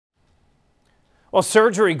Well,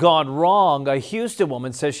 surgery gone wrong. A Houston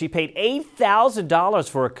woman says she paid $8,000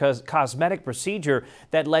 for a cosmetic procedure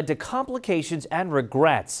that led to complications and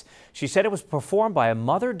regrets. She said it was performed by a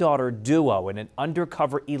mother-daughter duo in an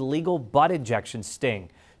undercover illegal butt injection sting.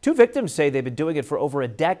 Two victims say they've been doing it for over a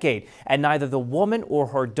decade, and neither the woman or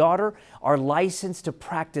her daughter are licensed to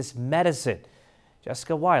practice medicine.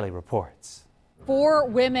 Jessica Wiley reports. 4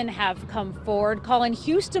 women have come forward calling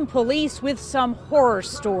Houston police with some horror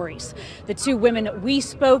stories. The 2 women we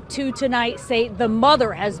spoke to tonight say the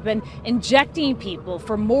mother has been injecting people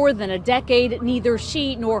for more than a decade. Neither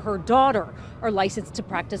she nor her daughter are licensed to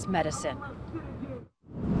practice medicine.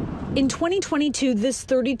 In 2022, this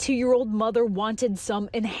 32-year-old mother wanted some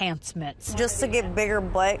enhancements. Just to get bigger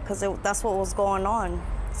butt, because that's what was going on.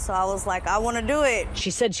 So I was like, I want to do it. She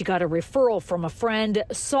said she got a referral from a friend,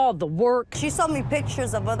 saw the work. She showed me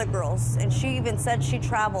pictures of other girls, and she even said she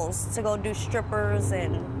travels to go do strippers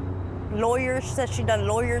and lawyers. She said she done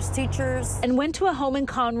lawyers, teachers. And went to a home in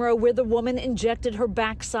Conroe where the woman injected her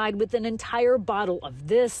backside with an entire bottle of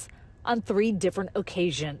this on 3 different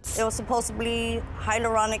occasions. It was supposed to be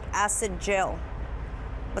hyaluronic acid gel,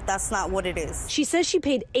 but that's not what it is. She says she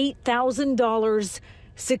paid $8,000.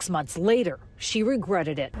 6 months later, she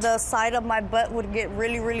regretted it. The side of my butt would get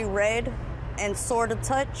really, really red and sore to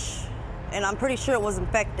touch, and I'm pretty sure it was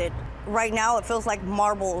infected. Right now, it feels like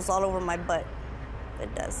marbles all over my butt.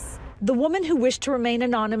 It does. The woman who wished to remain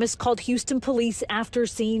anonymous called Houston police after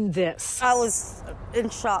seeing this. I was in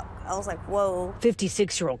shock. I was like, whoa.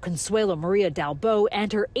 56-year-old Consuelo Maria Dalbo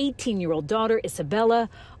and her 18-year-old daughter Isabella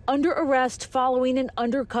under arrest following an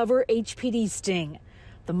undercover HPD sting.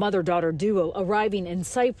 The mother-daughter duo arriving in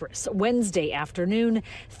Cypress Wednesday afternoon,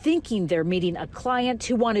 thinking they're meeting a client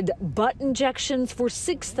who wanted butt injections for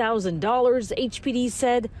 $6,000, HPD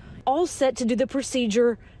said. All set to do the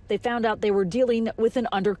procedure, they found out they were dealing with an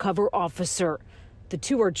undercover officer. The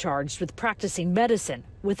 2 are charged with practicing medicine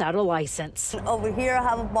without a license. Over here, I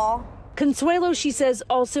have a ball. Consuelo, she says,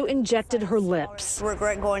 also injected her lips.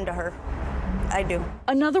 Regret going to her. I do.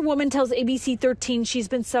 Another woman tells ABC 13 she's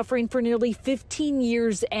been suffering for nearly 15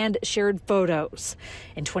 years and shared photos.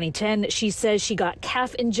 In 2010, she says she got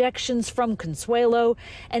calf injections from Consuelo,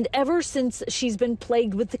 and ever since she's been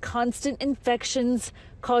plagued with the constant infections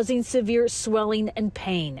causing severe swelling and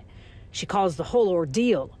pain. She calls the whole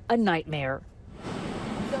ordeal a nightmare.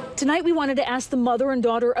 Tonight, we wanted to ask the mother and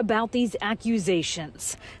daughter about these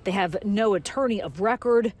accusations. They have no attorney of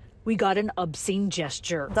record. We got an obscene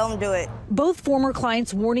gesture. Don't do it. Both former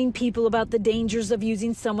clients warning people about the dangers of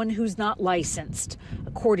using someone who's not licensed.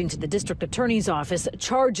 According to the district attorney's office,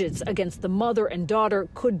 charges against the mother and daughter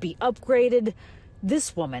could be upgraded.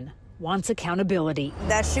 This woman wants accountability.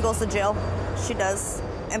 That she goes to jail. She does.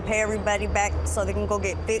 And pay everybody back so they can go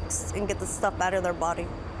get fixed and get the stuff out of their body.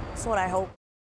 That's what I hope.